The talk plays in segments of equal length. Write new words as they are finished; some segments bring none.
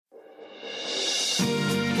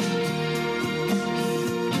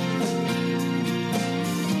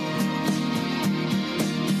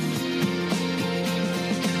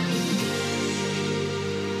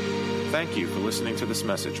Thank you for listening to this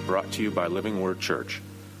message brought to you by Living Word Church.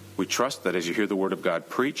 We trust that as you hear the Word of God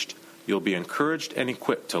preached, you'll be encouraged and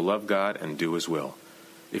equipped to love God and do His will.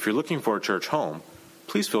 If you're looking for a church home,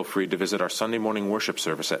 please feel free to visit our Sunday morning worship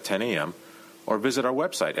service at 10 a.m. or visit our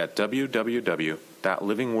website at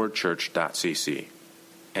www.livingwordchurch.cc.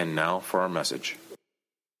 And now for our message.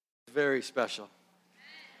 Very special.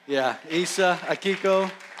 Yeah, Isa,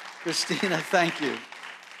 Akiko, Christina, thank you.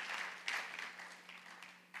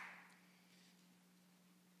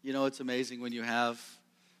 You know, it's amazing when you have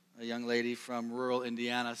a young lady from rural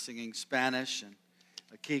Indiana singing Spanish, and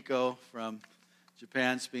Akiko from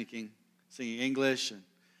Japan singing English, and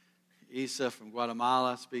Isa from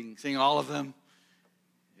Guatemala singing all of them.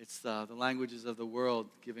 It's the languages of the world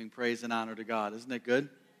giving praise and honor to God. Isn't it good?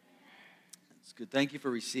 It's good. Thank you for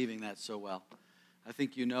receiving that so well. I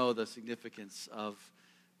think you know the significance of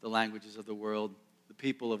the languages of the world, the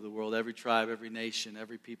people of the world, every tribe, every nation,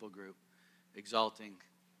 every people group, exalting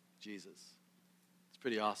Jesus. It's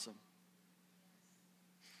pretty awesome.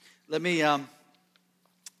 Let me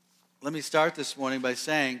start this morning by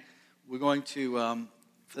saying we're going to, for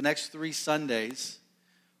the next 3 Sundays,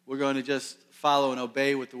 we're going to just follow and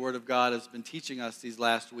obey what the Word of God has been teaching us these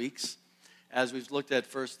last weeks. As we've looked at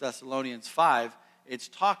 1 Thessalonians 5, it's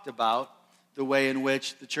talked about the way in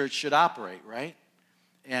which the church should operate, right?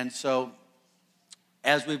 And so,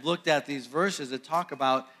 as we've looked at these verses that talk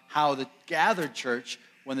about how the gathered church,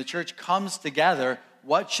 when the church comes together,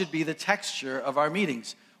 what should be the texture of our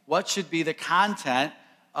meetings? What should be the content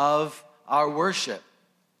of our worship?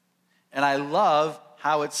 And I love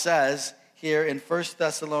how it says here in 1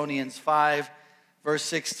 Thessalonians 5, verse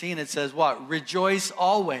 16, it says what? Rejoice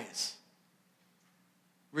always.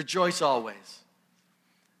 Rejoice always.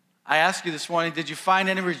 I ask you this morning, did you find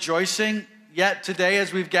any rejoicing yet today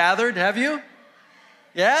as we've gathered? Have you?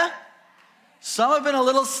 Yeah? Some have been a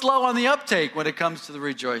little slow on the uptake when it comes to the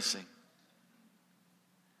rejoicing.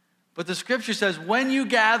 But the scripture says, when you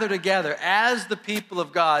gather together as the people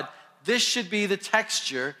of God, this should be the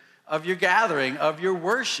texture of your gathering, of your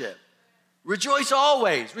worship. Rejoice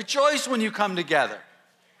always. Rejoice when you come together.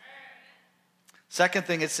 Second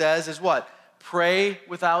thing it says is what? Pray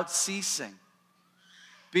without ceasing.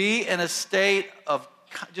 Be in a state of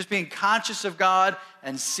just being conscious of God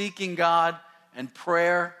and seeking God and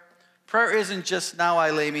prayer. Prayer isn't just now I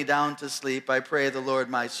lay me down to sleep. I pray the Lord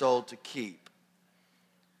my soul to keep.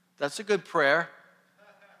 That's a good prayer.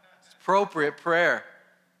 It's appropriate prayer.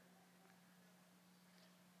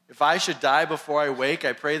 If I should die before I wake,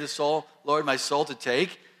 I pray the Lord my soul to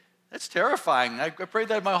take. That's terrifying. I prayed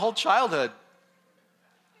that my whole childhood.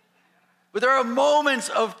 But there are moments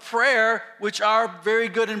of prayer which are very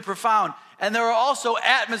good and profound. And there are also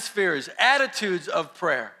atmospheres, attitudes of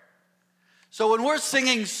prayer. So when we're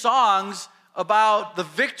singing songs about the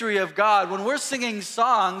victory of God, when we're singing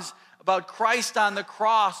songs about Christ on the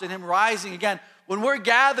cross and Him rising again, when we're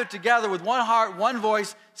gathered together with one heart, one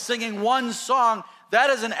voice, singing one song, that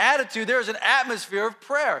is an attitude, there is an atmosphere of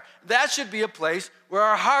prayer. That should be a place where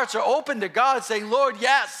our hearts are open to God, saying, Lord,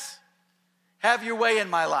 yes, have your way in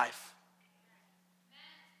my life.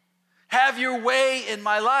 Have your way in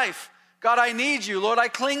my life. God, I need you. Lord, I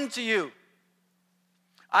cling to you.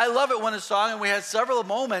 I love it when a song, and we had several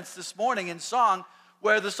moments this morning in song,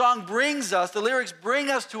 where the song brings us, the lyrics bring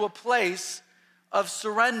us to a place of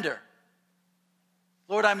surrender.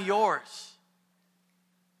 Lord, I'm yours.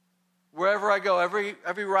 Wherever I go, every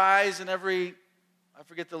rise and I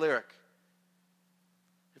forget the lyric.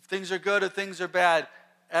 If things are good or things are bad,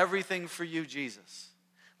 everything for you, Jesus.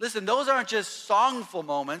 Listen, those aren't just songful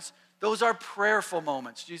moments. Those are prayerful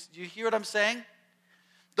moments. Do you hear what I'm saying?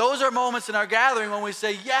 Those are moments in our gathering when we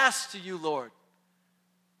say yes to you, Lord.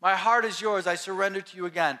 My heart is yours. I surrender to you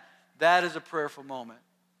again. That is a prayerful moment.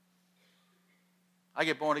 I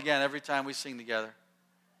get born again every time we sing together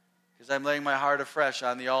because I'm laying my heart afresh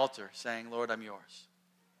on the altar saying, Lord, I'm yours.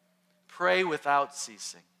 Pray without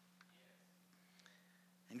ceasing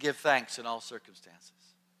and give thanks in all circumstances.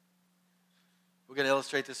 We're going to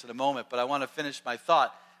illustrate this in a moment, but I want to finish my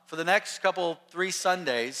thought. For the next 3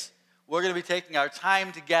 Sundays, we're going to be taking our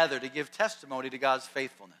time together to give testimony to God's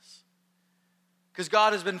faithfulness. Because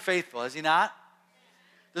God has been faithful, has He not?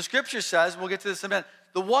 The scripture says, we'll get to this in a minute,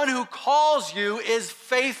 the one who calls you is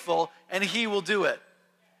faithful and He will do it.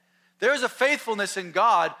 There's a faithfulness in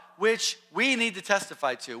God which we need to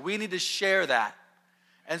testify to. We need to share that.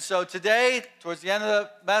 And so today, towards the end of the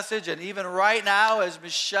message, and even right now, as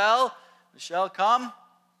Michelle, come.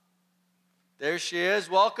 There she is.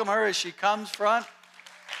 Welcome her as she comes front.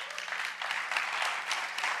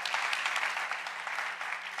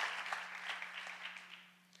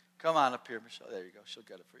 Come on up here, Michelle. There you go. She'll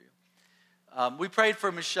get it for you. We prayed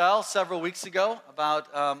for Michelle several weeks ago about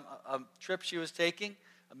a trip she was taking,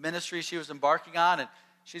 a ministry she was embarking on, and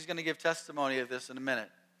she's going to give testimony of this in a minute.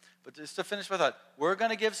 But just to finish my thought, we're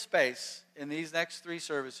going to give space in these next 3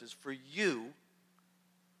 services for you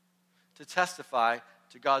to testify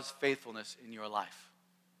to God's faithfulness in your life.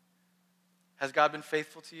 Has God been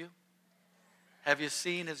faithful to you? Have you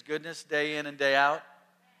seen His goodness day in and day out?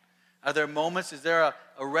 Are there moments, is there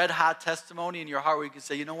a red-hot testimony in your heart where you can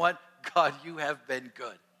say, you know what? God, you have been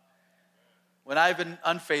good. When I've been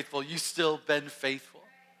unfaithful, you've still been faithful.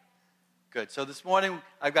 Good. So this morning,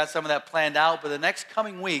 I've got some of that planned out, but the next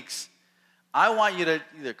coming weeks, I want you to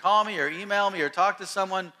either call me or email me or talk to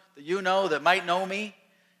someone that you know that might know me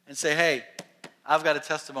and say, hey, I've got a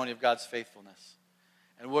testimony of God's faithfulness.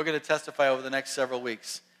 And we're going to testify over the next several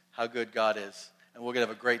weeks how good God is. And we're going to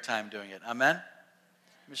have a great time doing it. Amen?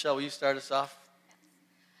 Michelle, will you start us off?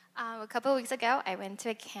 A couple of weeks ago, I went to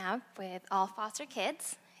a camp with all foster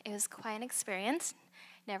kids. It was quite an experience.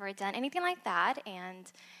 Never done anything like that,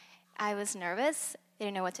 and I was nervous.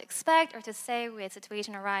 Didn't know what to expect or to say when a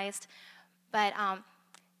situation arised. But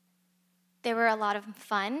there were a lot of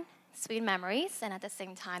fun, sweet memories, and at the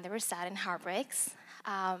same time, there were sad and heartbreaks.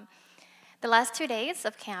 The last 2 days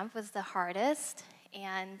of camp was the hardest,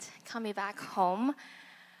 and coming back home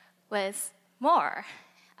was more.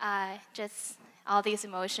 Just all these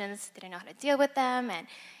emotions, didn't know how to deal with them, and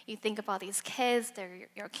you think about these kids, they're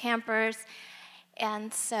your campers.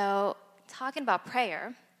 And so, talking about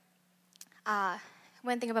prayer,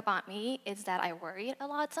 one thing about me is that I worried a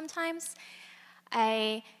lot sometimes.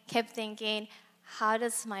 I kept thinking, how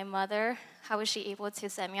was she able to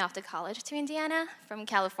send me off to college to Indiana from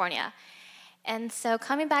California? And so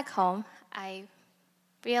coming back home, I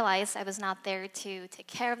realized I was not there to take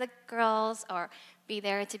care of the girls or be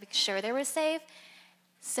there to be sure they were safe.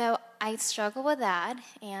 So I struggled with that,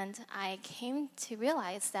 and I came to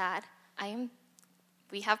realize that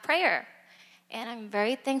we have prayer. And I'm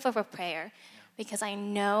very thankful for prayer because I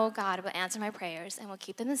know God will answer my prayers and will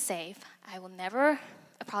keep them safe. I'll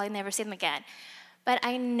probably never see them again. But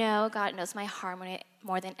I know God knows my heart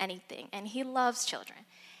more than anything, and He loves children.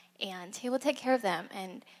 And He will take care of them,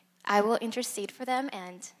 and I will intercede for them,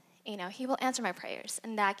 and, He will answer my prayers.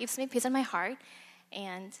 And that gives me peace in my heart.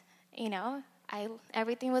 And,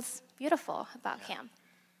 everything was beautiful about camp.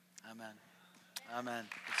 Amen. Amen.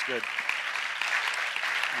 It's good.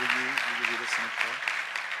 Will you lead us in a prayer?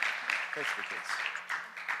 Pray for the kids.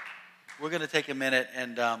 We're going to take a minute,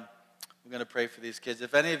 and we're going to pray for these kids.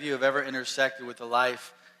 If any of you have ever intersected with the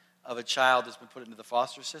life of a child that's been put into the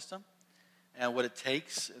foster system and what it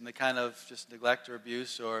takes and the kind of just neglect or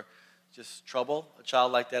abuse or just trouble a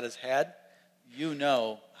child like that has had, you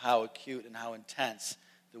know how acute and how intense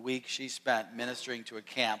the week she spent ministering to a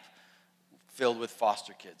camp filled with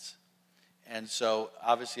foster kids. And so,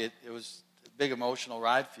 obviously, it was a big emotional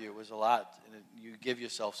ride for you. It was a lot. And you give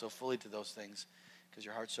yourself so fully to those things because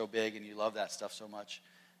your heart's so big and you love that stuff so much.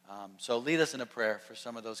 So lead us in a prayer for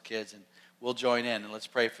some of those kids, and we'll join in, and let's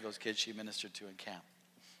pray for those kids she ministered to in camp.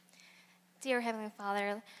 Dear Heavenly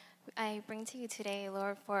Father, I bring to you today,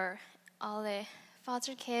 Lord, for all the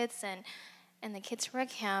foster kids and the kids who are at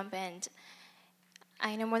camp, and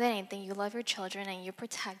I know more than anything, you love your children and you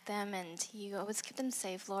protect them and you always keep them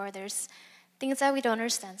safe, Lord. There's things that we don't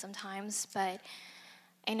understand sometimes, but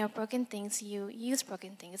I know broken things, you use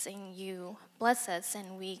broken things and you bless us,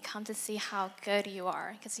 and we come to see how good you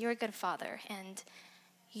are because you're a good Father and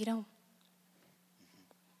you don't.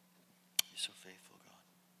 You're so faithful, God.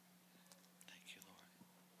 Thank you, Lord.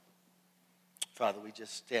 Father, we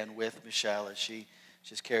just stand with Michelle as she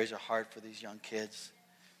just carries a heart for these young kids.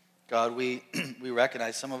 God, we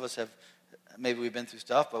recognize some of us maybe we've been through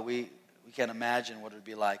stuff, but we can't imagine what it would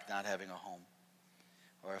be like not having a home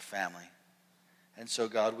or a family. And so,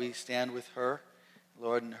 God, we stand with her,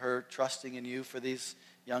 Lord, and her trusting in you for these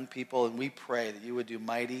young people, and we pray that you would do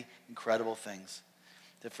mighty, incredible things,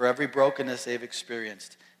 that for every brokenness they've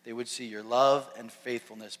experienced, they would see your love and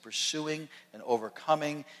faithfulness pursuing and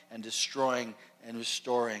overcoming and destroying and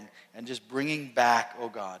restoring and just bringing back, oh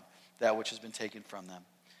God, that which has been taken from them.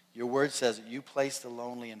 Your word says that you place the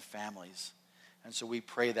lonely in families. And so we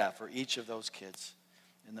pray that for each of those kids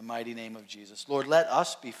in the mighty name of Jesus. Lord, let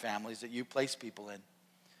us be families that you place people in.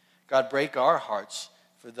 God, break our hearts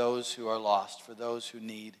for those who are lost, for those who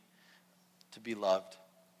need to be loved.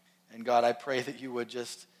 And God, I pray that you would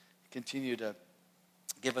just continue to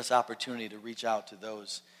give us opportunity to reach out to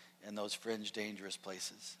those in those fringe, dangerous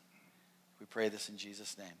places. We pray this in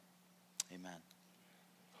Jesus' name. Amen.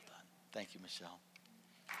 Well done. Thank you, Michelle.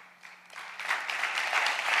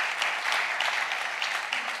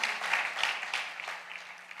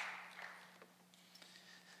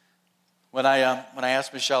 When I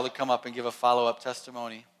asked Michelle to come up and give a follow-up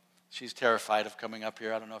testimony, she's terrified of coming up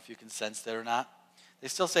here. I don't know if you can sense that or not. They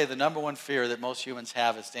still say the number one fear that most humans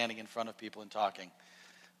have is standing in front of people and talking.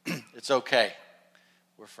 It's okay.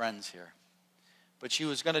 We're friends here. But she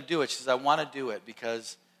was going to do it. She says, I want to do it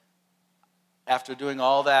because after doing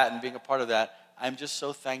all that and being a part of that, I'm just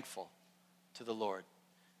so thankful to the Lord.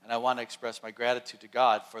 And I want to express my gratitude to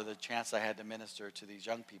God for the chance I had to minister to these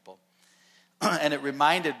young people. And it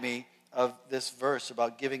reminded me of this verse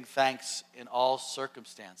about giving thanks in all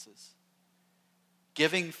circumstances.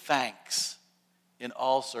 Giving thanks in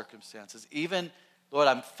all circumstances. Even, Lord,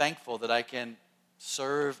 I'm thankful that I can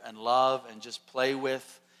serve and love and just play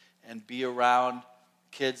with and be around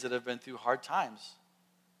kids that have been through hard times.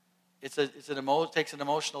 It takes an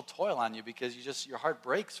emotional toll on you because your heart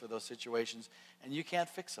breaks for those situations and you can't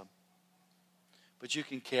fix them. But you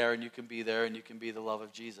can care and you can be there and you can be the love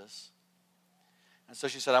of Jesus. And so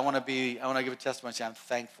she said, I want to give a testimony and say I'm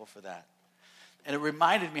thankful for that. And it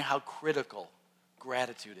reminded me how critical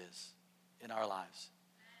gratitude is in our lives.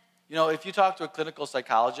 You know, if you talk to a clinical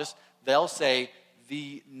psychologist, they'll say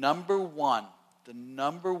the number one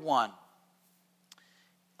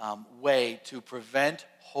way to prevent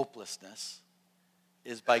hopelessness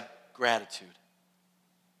is by gratitude.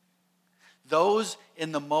 Those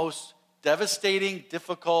in the most devastating,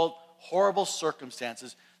 difficult, horrible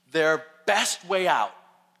circumstances, their best way out,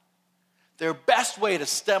 their best way to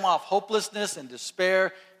stem off hopelessness and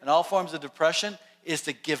despair and all forms of depression is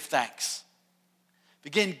to give thanks.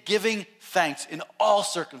 Begin giving thanks in all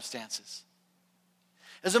circumstances.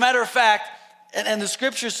 As a matter of fact, and the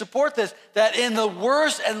scriptures support this, that in the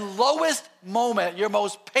worst and lowest moment, your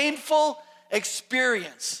most painful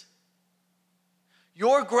experience,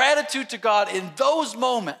 your gratitude to God in those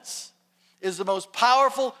moments is the most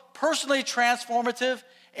powerful, personally transformative,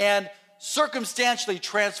 and circumstantially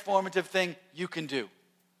transformative thing you can do.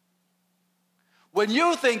 When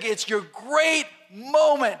you think it's your great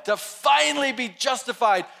moment to finally be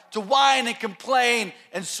justified, to whine and complain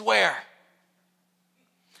and swear,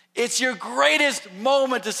 it's your greatest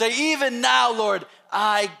moment to say, even now, Lord,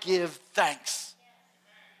 I give thanks.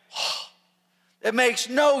 It makes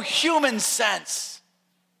no human sense.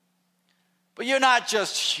 But you're not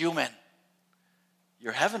just human.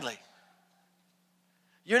 You're heavenly.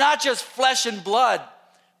 You're not just flesh and blood,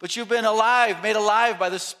 but you've been made alive by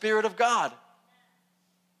the Spirit of God.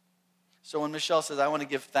 So when Michelle says, I want to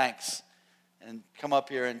give thanks and come up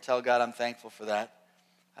here and tell God I'm thankful for that,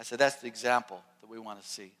 I said, that's the example that we want to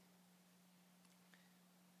see.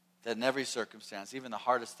 That in every circumstance, even the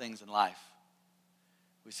hardest things in life,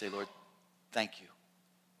 we say, Lord, thank you,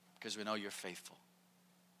 because we know you're faithful.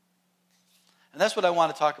 And that's what I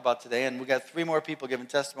want to talk about today. And we got 3 more people giving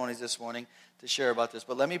testimonies this morning to share about this.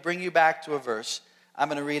 But let me bring you back to a verse. I'm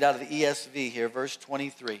going to read out of the ESV here, verse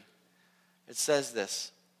 23. It says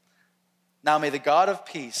this. Now may the God of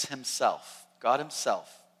peace himself, God himself,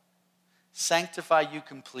 sanctify you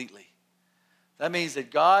completely. That means that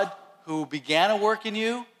God who began a work in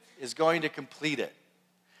you is going to complete it.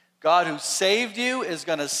 God who saved you is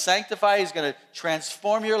going to sanctify, he's going to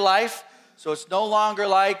transform your life so it's no longer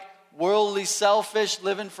like worldly, selfish,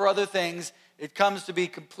 living for other things. It comes to be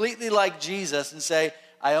completely like Jesus and say,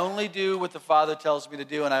 I only do what the Father tells me to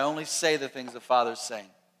do and I only say the things the Father's saying.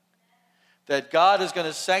 That God is going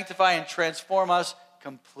to sanctify and transform us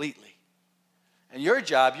completely. And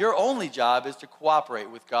your only job is to cooperate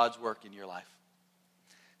with God's work in your life.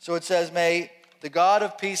 So it says, may the God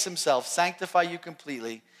of peace himself sanctify you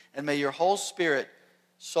completely, and may your whole spirit,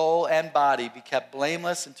 soul, and body be kept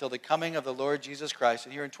blameless until the coming of the Lord Jesus Christ.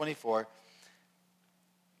 And here in 24,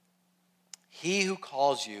 he who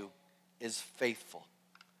calls you is faithful,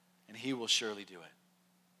 and he will surely do it.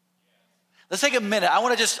 Let's take a minute. I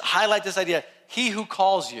want to just highlight this idea. He who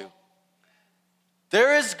calls you.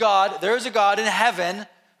 There is a God in heaven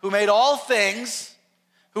who made all things,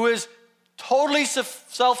 who is totally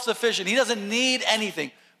self-sufficient. He doesn't need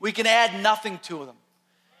anything. We can add nothing to them.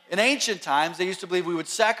 In ancient times, they used to believe we would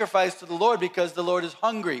sacrifice to the Lord because the Lord is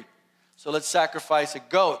hungry. So let's sacrifice a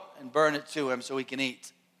goat and burn it to him so he can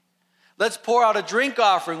eat. Let's pour out a drink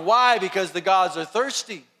offering. Why? Because the gods are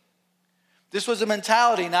thirsty. This was a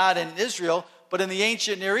mentality not in Israel, but in the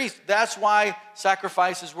ancient Near East. That's why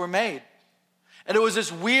sacrifices were made. And it was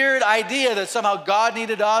this weird idea that somehow God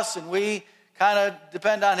needed us and we kind of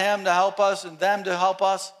depend on him to help us and them to help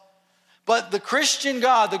us. But the Christian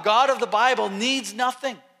God, the God of the Bible, needs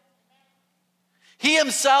nothing. He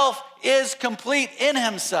himself is complete in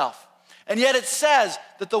himself. And yet it says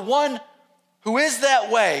that the one who is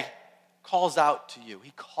that way calls out to you.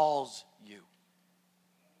 He calls you.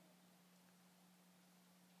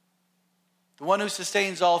 the one who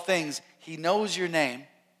sustains all things. He knows your name.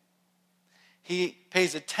 He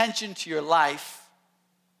pays attention to your life,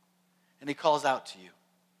 and he calls out to you.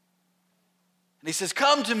 And he says,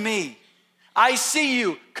 come to me. I see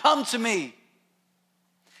you. Come to me.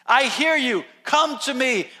 I hear you. Come to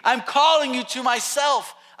me. I'm calling you to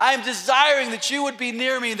myself. I am desiring that you would be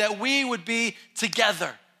near me, that we would be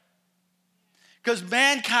together. Because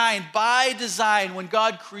mankind, by design, when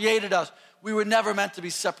God created us, we were never meant to be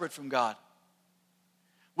separate from God.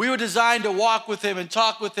 We were designed to walk with him and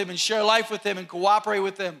talk with him and share life with him and cooperate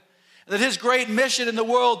with him. And that his great mission in the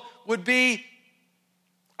world would be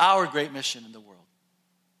our great mission in the world.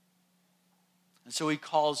 And so he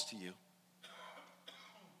calls to you.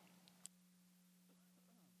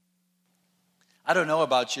 I don't know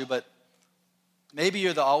about you, but maybe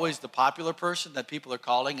you're always the popular person that people are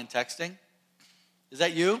calling and texting. Is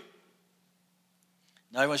that you?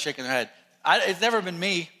 No, everyone's shaking their head. It's never been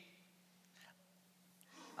me.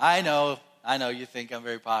 I know you think I'm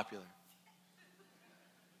very popular.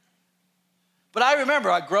 But I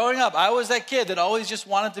remember growing up, I was that kid that always just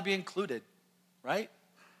wanted to be included, right?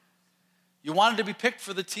 You wanted to be picked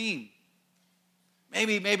for the team.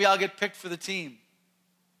 Maybe I'll get picked for the team.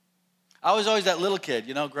 I was always that little kid,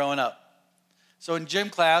 growing up. So in gym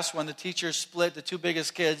class, when the teachers split the two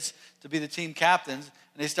biggest kids to be the team captains,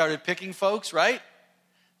 and they started picking folks, right?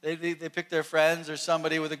 They picked their friends or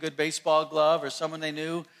somebody with a good baseball glove or someone they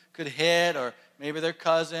knew could hit or maybe their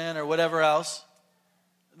cousin or whatever else.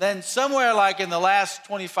 Then somewhere like in the last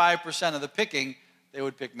 25% of the picking, they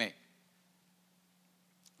would pick me.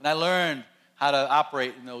 And I learned how to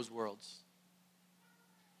operate in those worlds.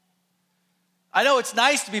 I know it's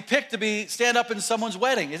nice to be picked to stand up in someone's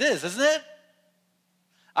wedding. It is, isn't it?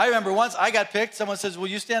 I remember once I got picked, someone says, will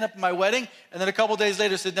you stand up in my wedding? And then a couple days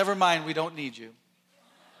later said, never mind, we don't need you.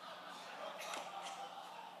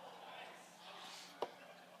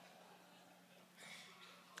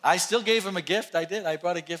 I still gave him a gift. I did. I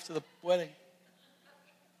brought a gift to the wedding.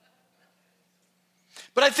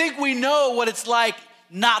 But I think we know what it's like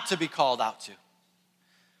not to be called out to.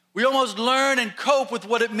 We almost learn and cope with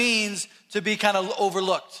what it means to be kind of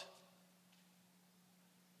overlooked.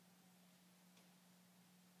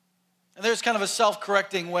 And there's kind of a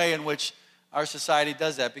self-correcting way in which our society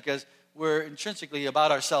does that because we're intrinsically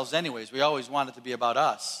about ourselves anyways. We always want it to be about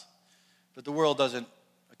us. But the world doesn't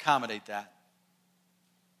accommodate that.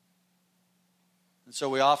 And so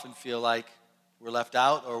we often feel like we're left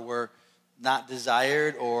out or we're not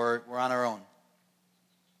desired or we're on our own.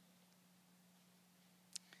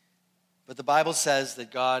 But the Bible says that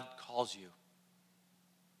God calls you.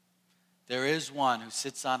 There is one who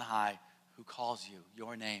sits on high who calls you,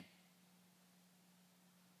 your name.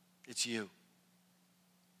 It's you.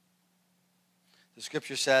 The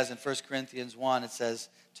scripture says in 1 Corinthians 1, it says,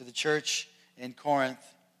 to the church in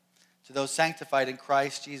Corinth, to those sanctified in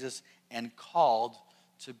Christ Jesus and called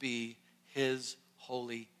to be his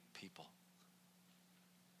holy people.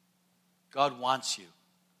 God wants you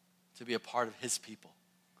to be a part of his people.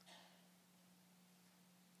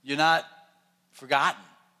 You're not forgotten.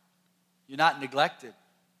 You're not neglected.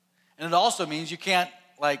 And it also means you can't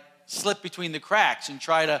slip between the cracks and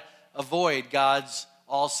try to avoid God's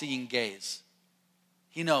all-seeing gaze.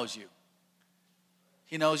 He knows you.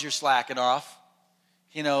 He knows you're slacking off.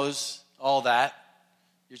 He knows all that.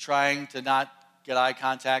 You're trying to not get eye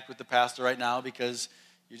contact with the pastor right now because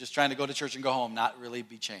you're just trying to go to church and go home, not really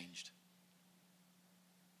be changed.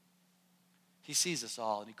 He sees us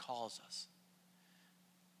all and he calls us.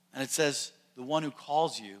 And it says, the one who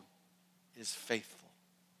calls you is faithful.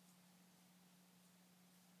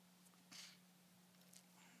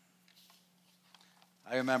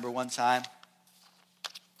 I remember one time,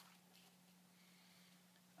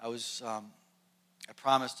 I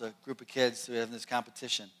promised a group of kids to have this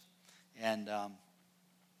competition. And I'm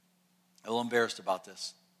a little embarrassed about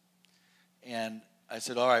this. And I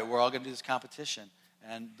said, all right, we're all going to do this competition.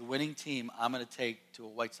 And the winning team, I'm going to take to a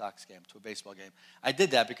White Sox game, to a baseball game. I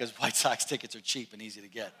did that because White Sox tickets are cheap and easy to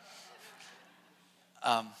get.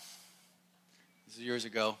 This is years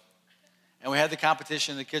ago. And we had the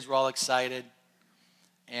competition. The kids were all excited.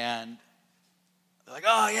 And they're like,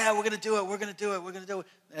 oh, yeah, we're going to do it. We're going to do it. We're going to do it.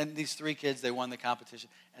 And these three kids, they won the competition.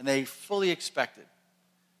 And they fully expected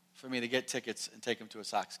for me to get tickets and take them to a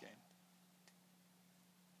Sox game.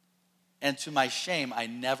 And to my shame, I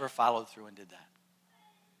never followed through and did that.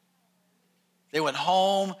 They went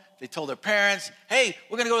home. They told their parents, hey,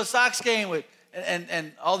 we're going to go to a Sox game with,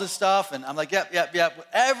 and all this stuff. And I'm like, yep. With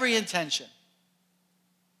every intention.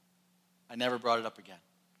 I never brought it up again.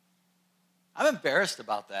 I'm embarrassed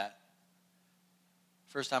about that.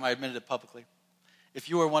 First time I admitted it publicly. If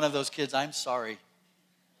you were one of those kids, I'm sorry.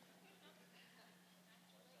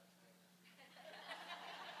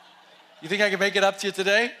 You think I can make it up to you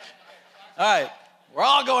today? All right. We're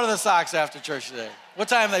all going to the Sox after church today. What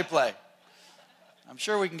time do they play? I'm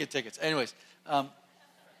sure we can get tickets. Anyways. But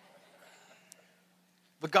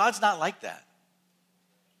God's not like that.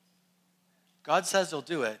 God says he'll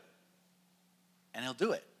do it, and he'll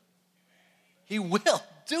do it. He will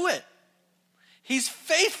do it. He's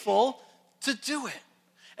faithful to do it.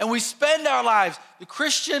 And we spend our lives, the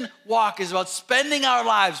Christian walk is about spending our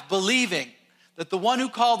lives believing that the one who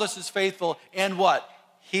called us is faithful, and what?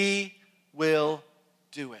 He will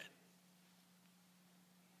do it.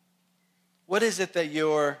 What is it that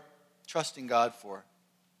you're trusting God for?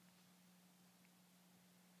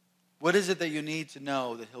 What is it that you need to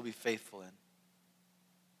know that he'll be faithful in?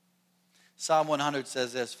 Psalm 100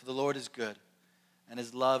 says this, "For the Lord is good, and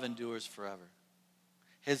his love endures forever.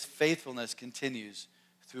 His faithfulness continues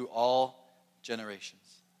through all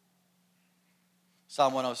generations."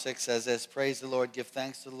 Psalm 106 says this, "Praise the Lord, give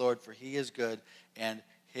thanks to the Lord, for he is good, and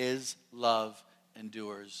his love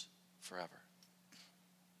endures forever."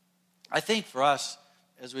 I think for us,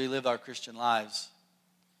 as we live our Christian lives,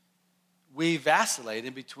 we vacillate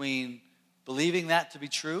in between believing that to be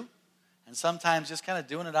true and sometimes just kind of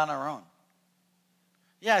doing it on our own.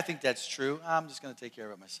 Yeah, I think that's true. I'm just going to take care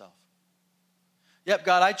of it myself. Yep,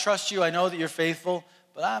 God, I trust you. I know that you're faithful,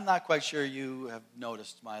 but I'm not quite sure you have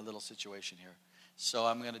noticed my little situation here. So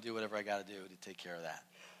I'm going to do whatever I got to do to take care of that.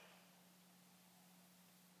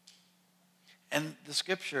 And the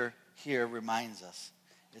scripture here reminds us.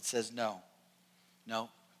 It says, no. The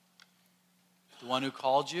one who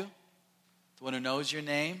called you, the one who knows your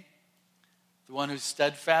name, the one whose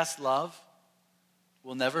steadfast love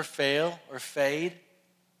will never fail or fade,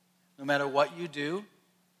 no matter what you do,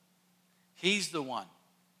 he's the one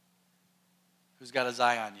who's got his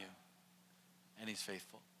eye on you, and he's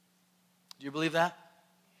faithful. Do you believe that?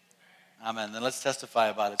 Amen. Then let's testify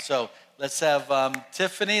about it. So let's have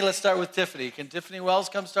Tiffany. Let's start with Tiffany. Can Tiffany Wells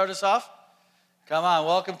come start us off? Come on,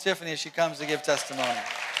 welcome Tiffany as she comes to give testimony.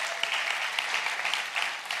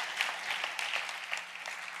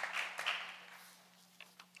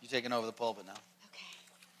 You taking over the pulpit now. Okay.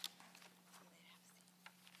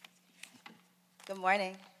 Good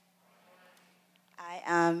morning.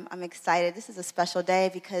 I'm excited. This is a special day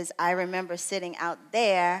because I remember sitting out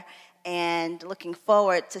there and looking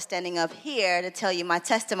forward to standing up here to tell you my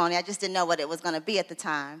testimony. I just didn't know what it was going to be at the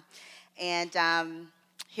time. And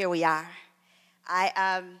here we are.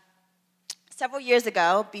 Several years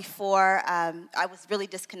ago, before I was really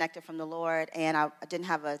disconnected from the Lord, and I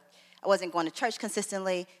wasn't going to church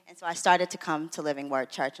consistently, and so I started to come to Living Word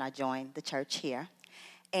Church, and I joined the church here.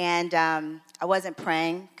 And I wasn't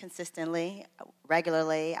praying consistently,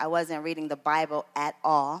 regularly. I wasn't reading the Bible at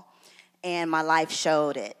all, and my life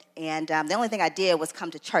showed it. And the only thing I did was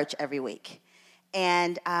come to church every week.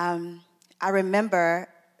 And I remember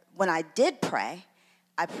when I did pray,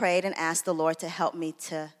 I prayed and asked the Lord to help me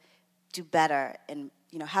to do better and,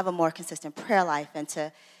 have a more consistent prayer life and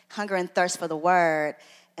to hunger and thirst for the Word.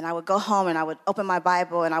 And I would go home and I would open my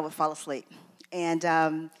Bible and I would fall asleep. And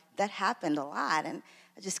that happened a lot. And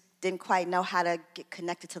I just didn't quite know how to get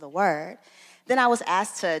connected to the Word. Then I was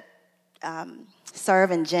asked to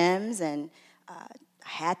serve in gyms, and I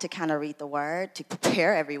had to kind of read the Word to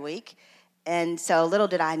prepare every week. And so little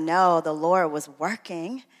did I know the Lord was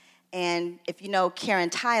working. And if you know Karen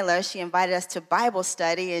Tyler, she invited us to Bible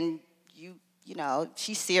study, and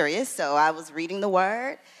she's serious. So I was reading the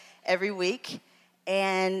Word every week.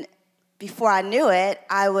 And before I knew it,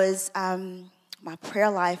 I was, my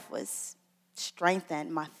prayer life was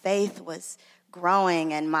strengthened. My faith was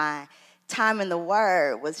growing, and my time in the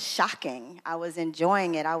Word was shocking. I was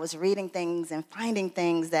enjoying it. I was reading things and finding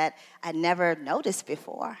things that I'd never noticed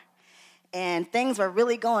before. And things were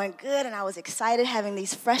really going good, and I was excited having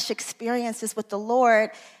these fresh experiences with the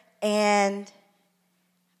Lord. And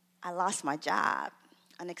I lost my job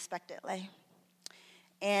unexpectedly.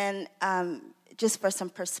 And just for some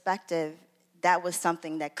perspective, that was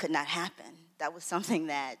something that could not happen. That was something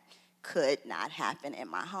that could not happen in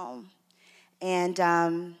my home. And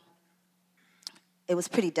it was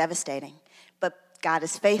pretty devastating. But God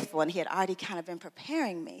is faithful, and he had already kind of been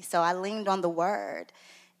preparing me. So I leaned on the Word,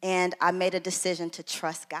 and I made a decision to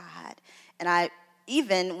trust God. And I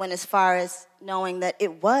even went as far as knowing that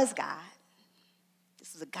it was God.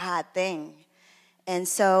 This was a God thing. And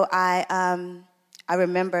so I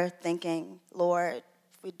remember thinking, Lord,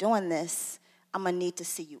 if we're doing this, I'm going to need to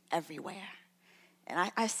see you everywhere. And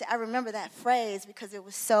I remember that phrase because it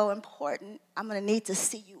was so important. I'm going to need to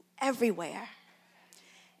see you everywhere.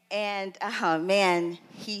 And man,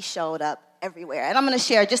 he showed up everywhere. And I'm going to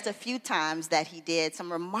share just a few times that he did,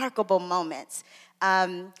 some remarkable moments.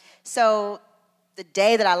 So the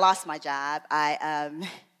day that I lost my job, I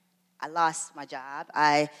lost my job.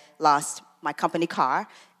 I lost my company car,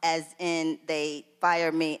 as in they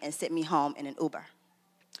fired me and sent me home in an Uber.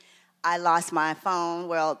 I lost my phone.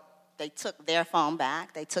 Well, they took their phone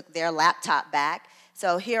back. They took their laptop back.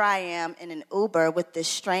 So here I am in an Uber with this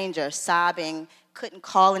stranger sobbing, couldn't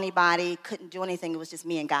call anybody, couldn't do anything. It was just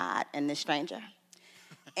me and God and this stranger.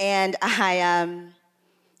 And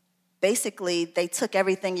basically, they took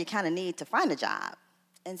everything you kind of need to find a job.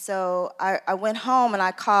 And so I went home and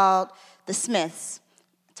I called the Smiths,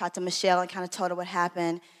 talked to Michelle and kind of told her what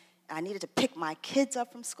happened. I needed to pick my kids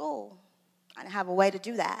up from school. I didn't have a way to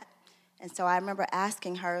do that. And so I remember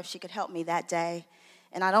asking her if she could help me that day.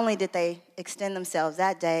 And not only did they extend themselves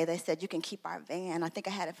that day, they said, you can keep our van. I think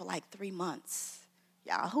I had it for like 3 months.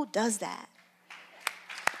 Y'all, who does that?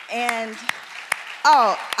 And,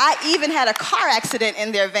 I even had a car accident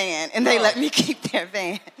in their van, and they let me keep their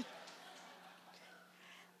van.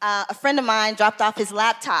 A friend of mine dropped off his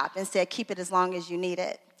laptop and said, keep it as long as you need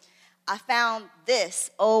it. I found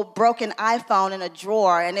this old broken iPhone in a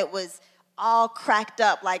drawer, and it was all cracked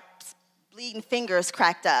up, like bleeding fingers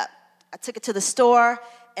cracked up. I took it to the store,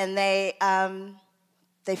 and they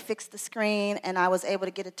fixed the screen, and I was able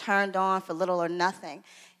to get it turned on for little or nothing.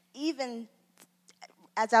 Even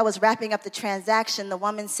as I was wrapping up the transaction, the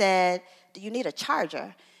woman said, do you need a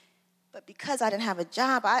charger? But because I didn't have a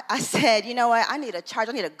job, I said, you know what, I need a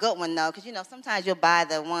charger. I need a good one, though, because, sometimes you'll buy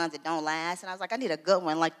the ones that don't last. And I was like, I need a good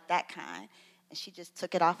one, like that kind. And she just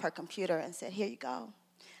took it off her computer and said, here you go.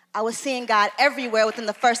 I was seeing God everywhere within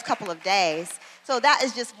the first couple of days. So that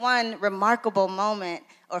is just one remarkable moment,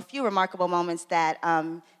 or a few remarkable moments that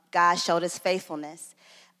God showed his faithfulness.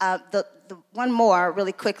 The one more,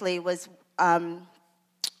 really quickly, was on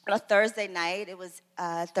a Thursday night. It was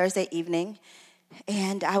Thursday evening,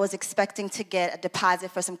 and I was expecting to get a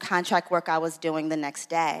deposit for some contract work I was doing the next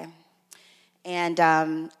day. And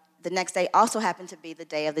the next day also happened to be the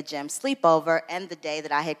day of the gym sleepover and the day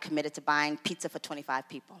that I had committed to buying pizza for 25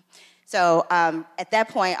 people. So at that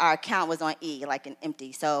point, our account was on E, like an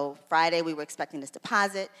empty. So Friday, we were expecting this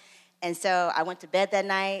deposit. And so I went to bed that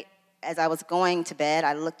night. As I was going to bed,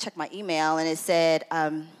 I checked my email, and it said,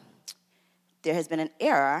 there has been an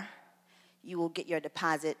error. You will get your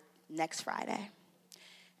deposit next Friday.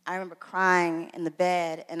 I remember crying in the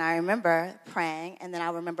bed, and I remember praying, and then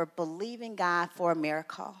I remember believing God for a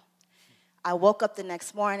miracle. I woke up the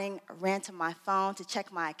next morning, ran to my phone to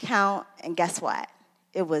check my account, and guess what?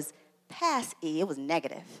 It was past E. It was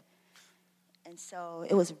negative. And so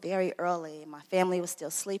it was very early. My family was still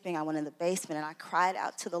sleeping. I went in the basement, and I cried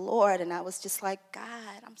out to the Lord, and I was just like,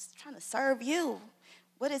 God, I'm trying to serve you.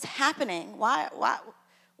 What is happening? Why?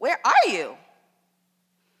 Where are you?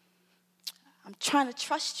 I'm trying to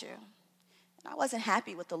trust you. And I wasn't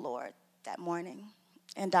happy with the Lord that morning.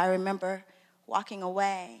 And I remember walking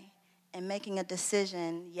away and making a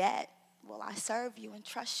decision, yet will I serve you and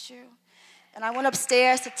trust you? And I went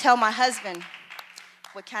upstairs to tell my husband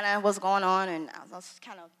what kind of was going on, and I was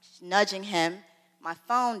kind of nudging him. My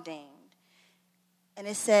phone dinged. And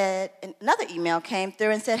it said, another email came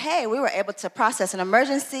through and said, hey, we were able to process an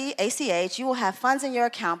emergency ACH. You will have funds in your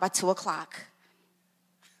account by 2 o'clock.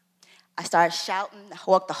 I started shouting,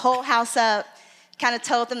 woke the whole house up, kind of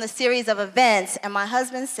told them the series of events. And my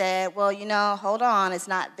husband said, well, hold on, it's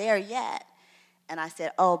not there yet. And I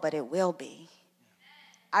said, oh, but it will be.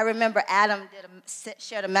 I remember Adam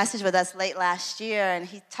shared a message with us late last year, and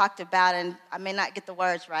he talked about, and I may not get the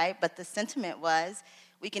words right, but the sentiment was,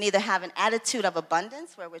 we can either have an attitude of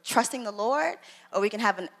abundance where we're trusting the Lord, or we can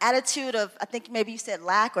have an attitude of, I think maybe you said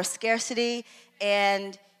lack or scarcity,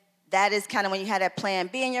 and that is kind of when you had that plan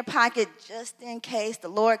B in your pocket just in case the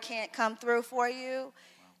Lord can't come through for you.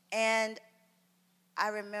 And I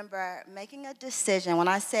remember making a decision when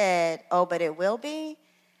I said, oh, but it will be.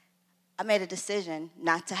 I made a decision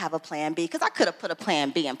not to have a plan B, because I could have put a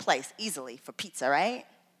plan B in place easily for pizza, right?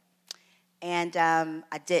 And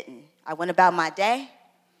I didn't. I went about my day.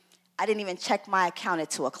 I didn't even check my account at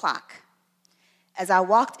 2 o'clock. As I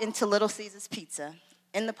walked into Little Caesars Pizza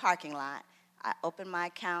in the parking lot, I opened my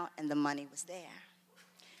account, and the money was there.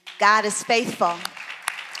 God is faithful.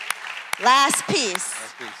 Last piece.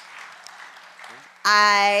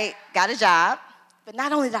 I got a job, but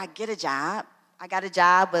not only did I get a job, I got a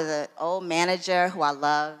job with an old manager who I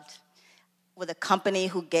loved, with a company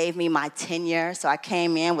who gave me my tenure. So I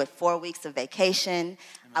came in with 4 weeks of vacation.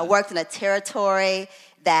 I worked in a territory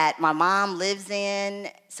that my mom lives in,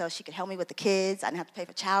 so she could help me with the kids. I didn't have to pay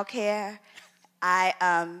for childcare.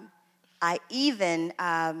 I even,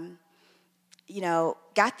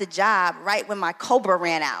 got the job right when my COBRA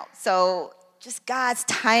ran out. So just God's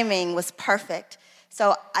timing was perfect.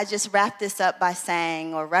 So I just wrap this up by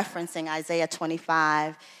saying or referencing Isaiah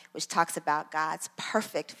 25, which talks about God's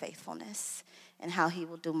perfect faithfulness and how he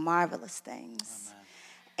will do marvelous things.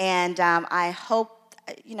 Amen. And I hope,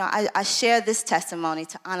 I share this testimony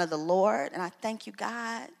to honor the Lord, and I thank you,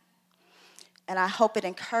 God. And I hope it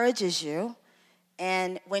encourages you.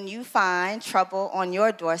 And when you find trouble on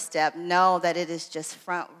your doorstep, know that it is just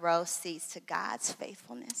front row seats to God's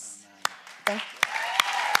faithfulness. Amen. Thank you.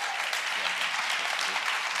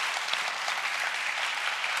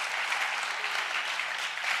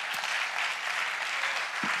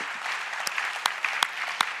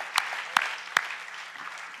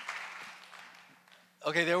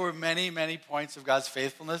 Okay, there were many, many points of God's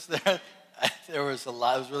faithfulness there. There was a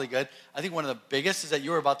lot. It was really good. I think one of the biggest is that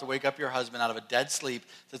you were about to wake up your husband out of a dead sleep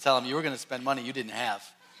to tell him you were going to spend money you didn't have.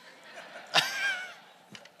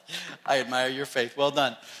 I admire your faith. Well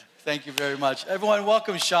done. Thank you very much. Everyone,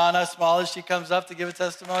 welcome Shauna Small as she comes up to give a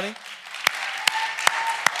testimony.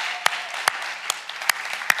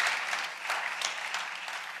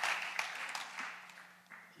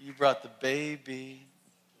 You brought the baby.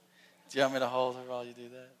 Do you want me to hold her while you do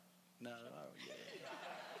that? No. Oh, yeah.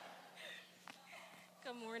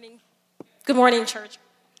 Good morning. Good morning, church.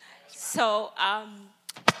 So,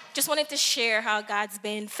 just wanted to share how God's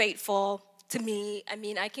been faithful to me. I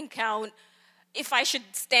mean, I can count, if I should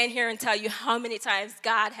stand here and tell you how many times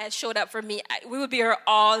God has showed up for me, we would be here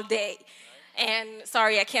all day. And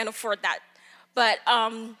sorry, I can't afford that. But,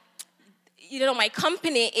 my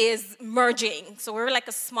company is merging. So we're like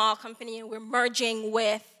a small company, and we're merging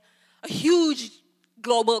with a huge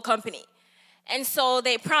global company. And so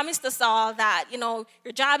they promised us all that, your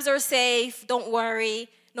jobs are safe, don't worry,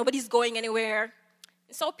 nobody's going anywhere.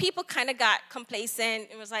 And so people kind of got complacent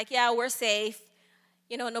and was like, yeah, we're safe,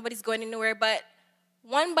 nobody's going anywhere. But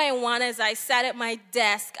one by one, as I sat at my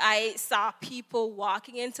desk, I saw people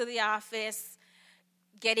walking into the office,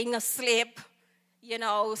 getting a slip,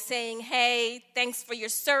 saying, hey, thanks for your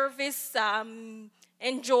service,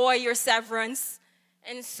 enjoy your severance.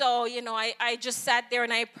 And so, I just sat there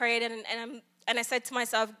and I prayed and I said to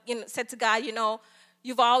myself, said to God,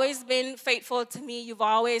 you've always been faithful to me. You've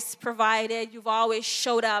always provided. You've always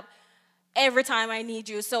showed up every time I need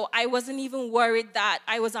you. So I wasn't even worried that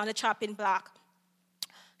I was on a chopping block.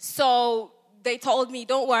 So they told me,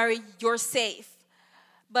 don't worry, you're safe.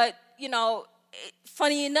 But,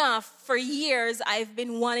 funny enough, for years I've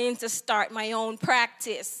been wanting to start my own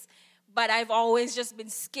practice. But I've always just been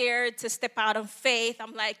scared to step out on faith.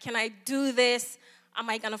 I'm like, can I do this? Am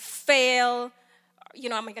I going to fail?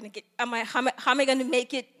 How am I going to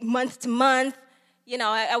make it month to month?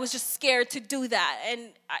 I was just scared to do that. And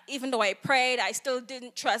even though I prayed, I still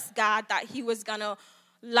didn't trust God that he was going to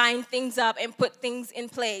line things up and put things in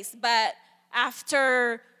place. But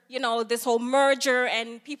after, this whole merger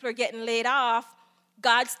and people are getting laid off,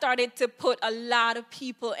 God started to put a lot of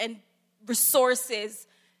people and resources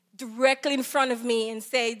directly in front of me and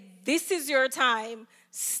say, this is your time.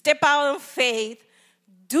 Step out on faith.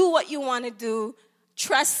 Do what you want to do.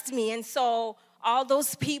 Trust me. And so all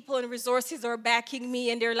those people and resources are backing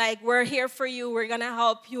me, and they're like, we're here for you. We're going to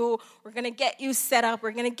help you. We're going to get you set up.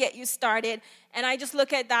 We're going to get you started. And I just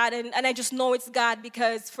look at that, and I just know it's God,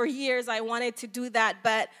 because for years I wanted to do that,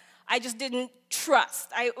 but I just didn't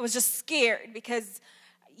trust. I was just scared because,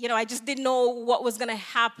 I just didn't know what was going to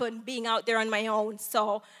happen being out there on my own.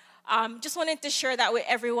 So just wanted to share that with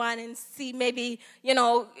everyone and see maybe,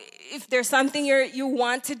 if there's something you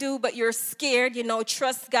want to do but you're scared,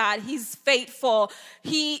 trust God. He's faithful.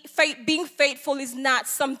 Being faithful is not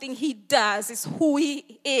something he does. It's who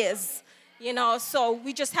he is, so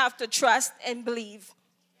we just have to trust and believe.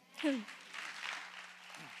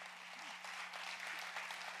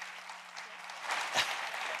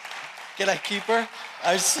 Can I keep her?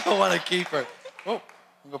 I so want to keep her. Oh,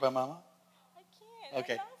 you go by Mama? I can't.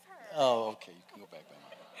 Okay. I love her. Oh, okay. You can go back by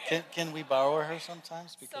Mama. Can we borrow her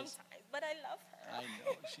sometimes? Sometimes, but I love her. I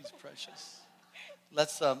know. She's precious.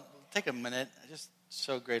 Let's take a minute. I'm just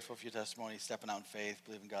so grateful for your testimony, stepping out in faith,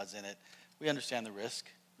 believing God's in it. We understand the risk,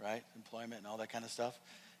 right? Employment and all that kind of stuff,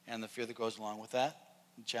 and the fear that goes along with that,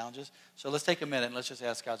 and challenges. So let's take a minute and let's just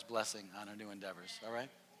ask God's blessing on our new endeavors, all right?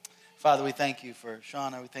 Father, we thank you for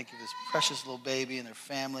Shauna. We thank you for this precious little baby and their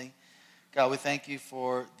family. God, we thank you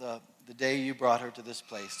for the day you brought her to this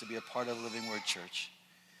place to be a part of Living Word Church.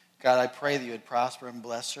 God, I pray that you would prosper and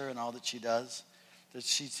bless her in all that she does, that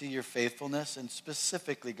she'd see your faithfulness, and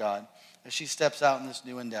specifically, God, as she steps out in this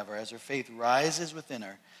new endeavor, as her faith rises within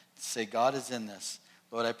her say, God is in this.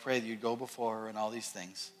 Lord, I pray that you'd go before her in all these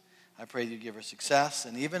things. I pray that you'd give her success,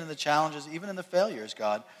 and even in the challenges, even in the failures,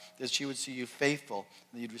 God, that she would see you faithful,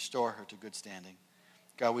 and that you'd restore her to good standing.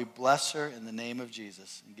 God, we bless her in the name of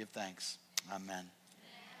Jesus and give thanks. Amen.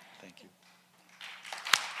 Thank you.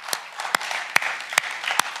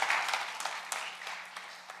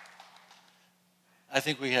 I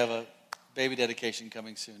think we have a baby dedication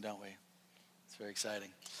coming soon, don't we? It's very exciting.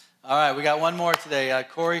 All right, we got one more today.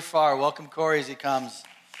 Corey Farr. Welcome, Corey, as he comes.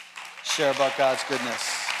 Share about God's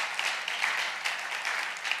goodness.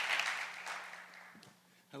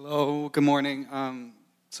 Hello, good morning.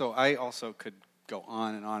 So I also could go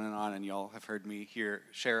on and on and on, and y'all have heard me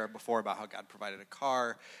share before about how God provided a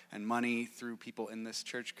car and money through people in this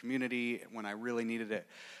church community when I really needed it.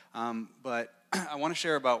 But I want to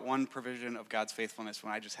share about one provision of God's faithfulness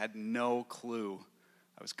when I just had no clue.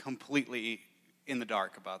 I was completely in the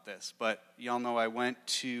dark about this. But y'all know I went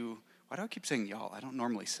to, why do I keep saying y'all? I don't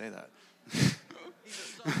normally say that.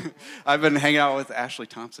 I've been hanging out with Ashley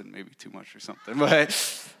Thompson maybe too much or something. But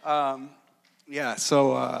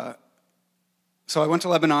so I went to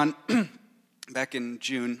Lebanon back in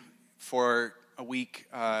June for a week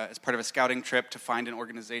as part of a scouting trip to find an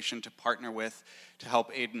organization to partner with to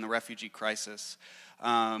help aid in the refugee crisis,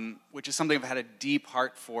 which is something I've had a deep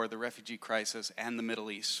heart for, the refugee crisis and the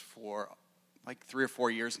Middle East, for like 3 or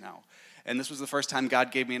 4 years now. And this was the first time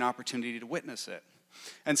God gave me an opportunity to witness it.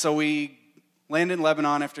 And so we landed in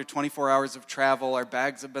Lebanon after 24 hours of travel. Our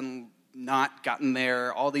bags have been not gotten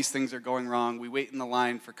there. All these things are going wrong. We wait in the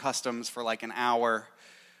line for customs for like an hour.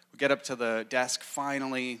 We get up to the desk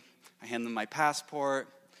finally. I hand them my passport,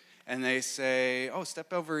 and they say, oh,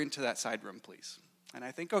 step over into that side room, please. And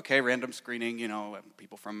I think, okay, random screening,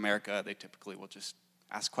 people from America, they typically will just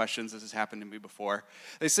ask questions. This has happened to me before.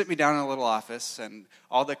 They sit me down in a little office, and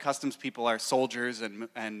all the customs people are soldiers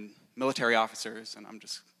and military officers, and I'm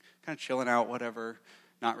just kind of chilling out, whatever,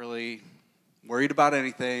 not really worried about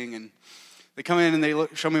anything. And they come in and they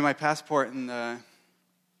show me my passport, and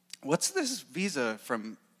what's this visa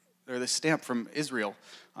or this stamp from Israel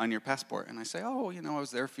on your passport? And I say, I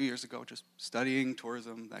was there a few years ago just studying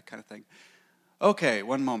tourism, that kind of thing. Okay,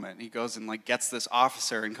 one moment. He goes and gets this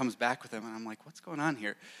officer and comes back with him, and I'm like, what's going on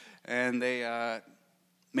here? And they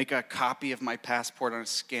make a copy of my passport on a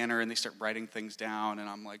scanner, and they start writing things down, and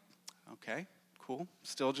I'm like, okay, cool,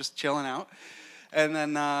 still just chilling out. And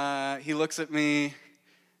then he looks at me,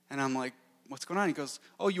 and I'm like, what's going on? He goes,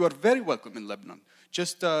 oh, you are very welcome in Lebanon.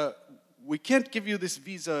 Just, we can't give you this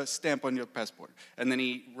visa stamp on your passport. And then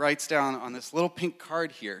he writes down on this little pink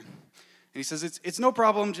card here, and he says, it's no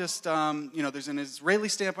problem, just, there's an Israeli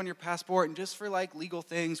stamp on your passport, and just for, legal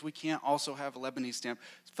things, we can't also have a Lebanese stamp.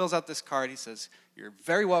 He fills out this card. He says, you're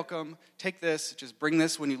very welcome. Take this. Just bring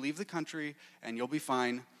this when you leave the country, and you'll be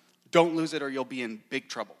fine. Don't lose it, or you'll be in big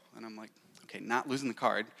trouble. And I'm like, okay, not losing the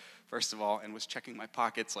card, first of all, and was checking my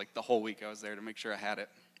pockets, the whole week I was there to make sure I had it.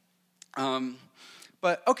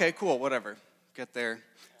 But, okay, cool, whatever. Get there.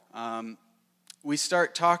 We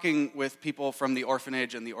start talking with people from the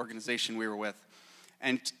orphanage and the organization we were with.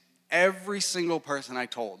 And every single person I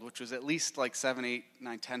told, which was at least 7, 8,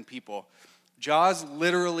 9, 10 people, jaws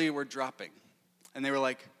literally were dropping. And they were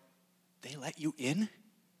like, they let you in?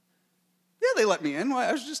 Yeah, they let me in.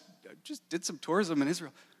 I just did some tourism in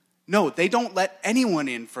Israel. No, they don't let anyone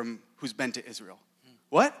in from who's been to Israel.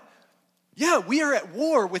 What? Yeah, we are at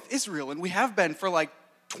war with Israel, and we have been for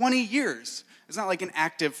 20 years. It's not an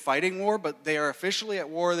active fighting war, but they are officially at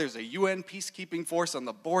war. There's a UN peacekeeping force on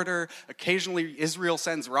the border. Occasionally, Israel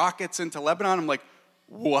sends rockets into Lebanon. I'm like,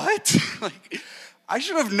 what? I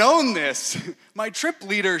should have known this. My trip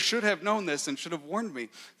leader should have known this and should have warned me.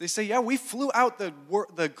 They say, yeah, we flew out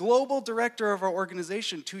the global director of our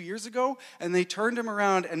organization 2 years ago, and they turned him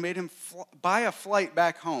around and made him buy a flight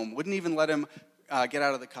back home. Wouldn't even let him get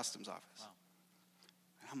out of the customs office. Wow.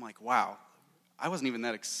 And I'm like, wow. I wasn't even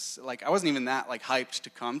that hyped to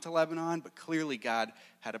come to Lebanon, but clearly God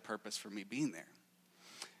had a purpose for me being there.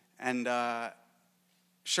 And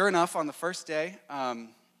sure enough, on the first day,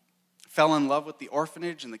 fell in love with the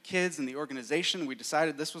orphanage and the kids and the organization. We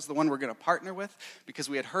decided this was the one we're going to partner with because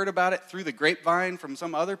we had heard about it through the grapevine from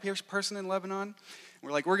some other person in Lebanon.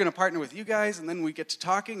 We're like, we're going to partner with you guys, and then we get to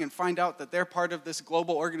talking and find out that they're part of this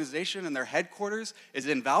global organization and their headquarters is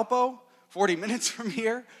in Valpo, 40 minutes from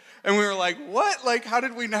here. And we were like, what? How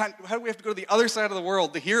do we have to go to the other side of the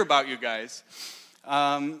world to hear about you guys?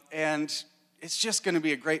 And it's just going to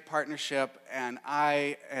be a great partnership. And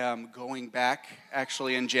I am going back,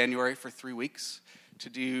 actually, in January for 3 weeks to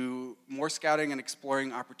do more scouting and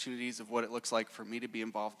exploring opportunities of what it looks like for me to be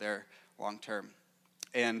involved there long term.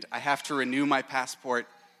 And I have to renew my passport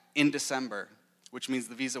in December, which means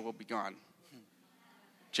the visa will be gone.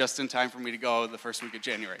 Just in time for me to go the first week of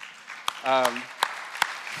January.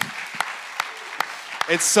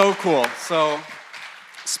 It's so cool. So,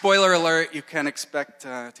 spoiler alert, you can expect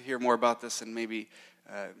to hear more about this and maybe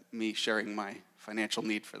me sharing my financial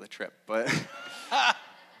need for the trip. But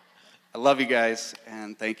I love you guys,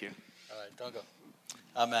 and thank you. All right, don't go.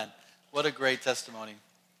 Amen. What a great testimony.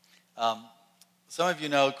 Some of you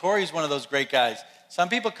know, Corey's one of those great guys. Some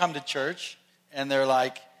people come to church, and they're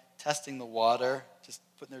like testing the water, just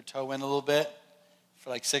putting their toe in a little bit for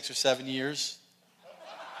like 6 or 7 years.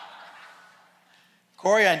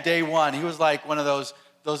 Corey on day one, he was like one of those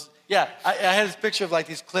I had this picture of like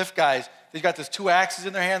these cliff guys. They've got these 2 axes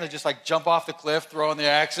in their hand. They just like jump off the cliff, throwing the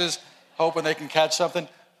axes, hoping they can catch something.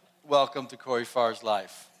 Welcome to Corey Farr's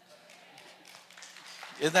life.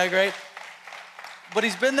 Isn't that great? But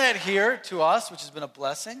he's been that here to us, which has been a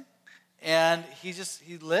blessing. And he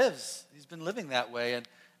lives. He's been living that way. And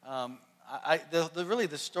really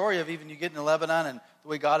the story of even you getting to Lebanon and the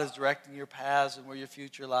way God is directing your paths and where your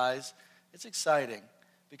future lies, it's exciting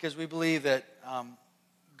because we believe that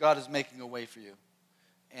God is making a way for you.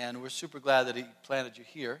 And we're super glad that he planted you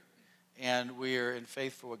here. And we are in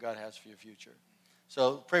faith for what God has for your future.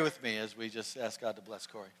 So pray with me as we just ask God to bless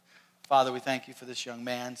Corey. Father, we thank you for this young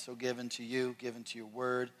man, so given to you, given to your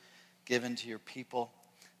word, given to your people.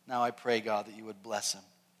 Now I pray, God, that you would bless him.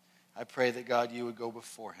 I pray that, God, you would go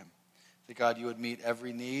before him. That, God, you would meet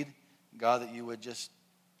every need. God, that you would just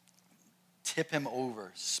tip him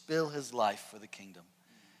over, spill his life for the kingdom.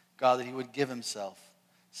 God, that he would give himself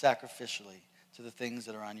sacrificially to the things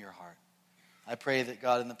that are on your heart. I pray that,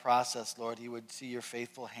 God, in the process, Lord, he would see your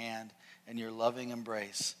faithful hand and your loving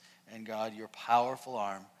embrace and, God, your powerful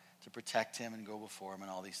arm to protect him and go before him in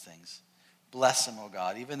all these things. Bless him, oh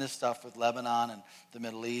God. Even this stuff with Lebanon and the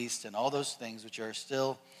Middle East and all those things which are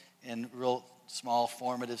still in real small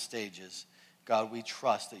formative stages. God, we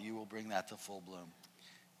trust that you will bring that to full bloom.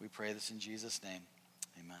 We pray this in Jesus' name.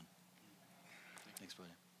 Amen. Thanks,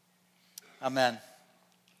 William. Amen.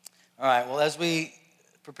 All right, well, as we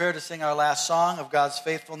prepare to sing our last song of God's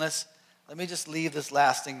faithfulness, let me just leave this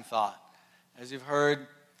lasting thought. As you've heard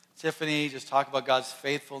Tiffany just talk about God's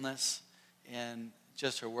faithfulness in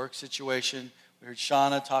just her work situation. We heard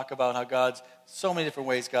Shauna talk about how so many different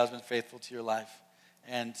ways God's been faithful to your life.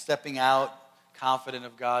 And stepping out, confident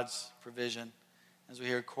of God's provision. As we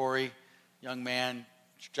hear Corey, young man,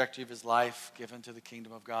 trajectory of his life given to the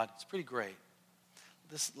kingdom of God. It's pretty great.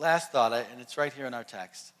 This last thought, and it's right here in our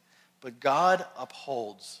text. But God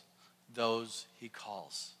upholds those he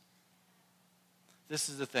calls. This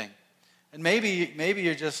is the thing. And maybe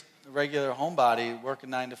you're just a regular homebody working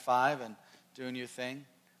 9 to 5 and doing your thing.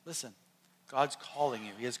 Listen, God's calling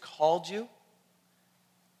you. He has called you.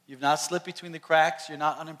 You've not slipped between the cracks. You're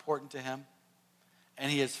not unimportant to him. And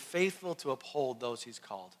he is faithful to uphold those he's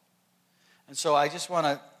called. And so I just want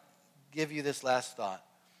to give you this last thought.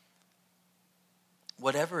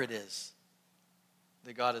 Whatever it is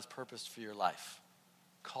that God has purposed for your life,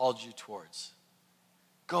 called you towards,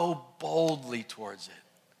 go boldly towards it.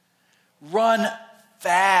 Run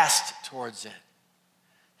fast towards it.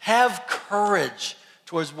 Have courage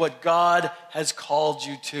towards what God has called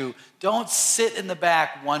you to. Don't sit in the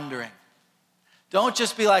back wondering. Don't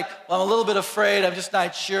just be like, well, I'm a little bit afraid, I'm just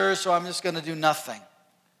not sure, so I'm just going to do nothing.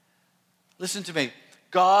 Listen to me.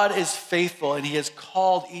 God is faithful, and he has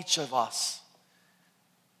called each of us.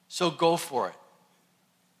 So go for it.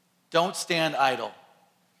 Don't stand idle.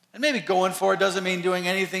 And maybe going for it doesn't mean doing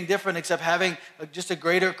anything different except having just a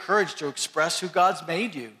greater courage to express who God's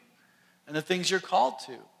made you and the things you're called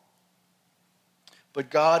to. But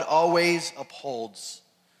God always upholds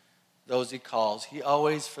those he calls. He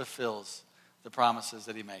always fulfills the promises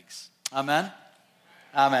that he makes. Amen?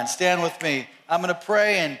 Amen. Stand with me. I'm going to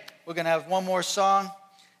pray, and we're going to have one more song,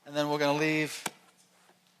 and then we're going to leave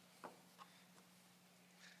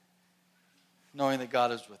knowing that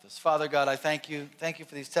God is with us. Father God, I thank you. Thank you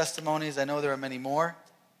for these testimonies. I know there are many more.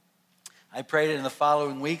 I pray that in the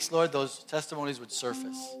following weeks, Lord, those testimonies would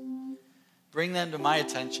surface. Bring them to my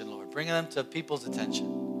attention, Lord. Bring them to people's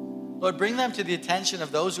attention. Lord, bring them to the attention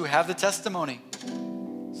of those who have the testimony.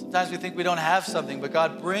 Sometimes we think we don't have something, but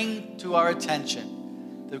God, bring to our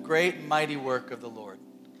attention the great and mighty work of the Lord.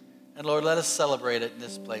 And Lord, let us celebrate it in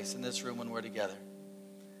this place, in this room when we're together.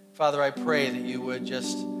 Father, I pray that you would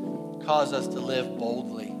just cause us to live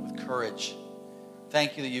boldly with courage.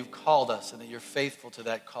 Thank you that you've called us and that you're faithful to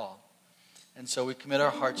that call. And so we commit our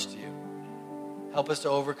hearts to you. Help us to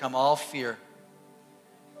overcome all fear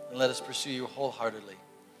and let us pursue you wholeheartedly.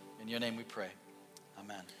 In your name we pray.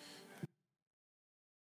 Amen.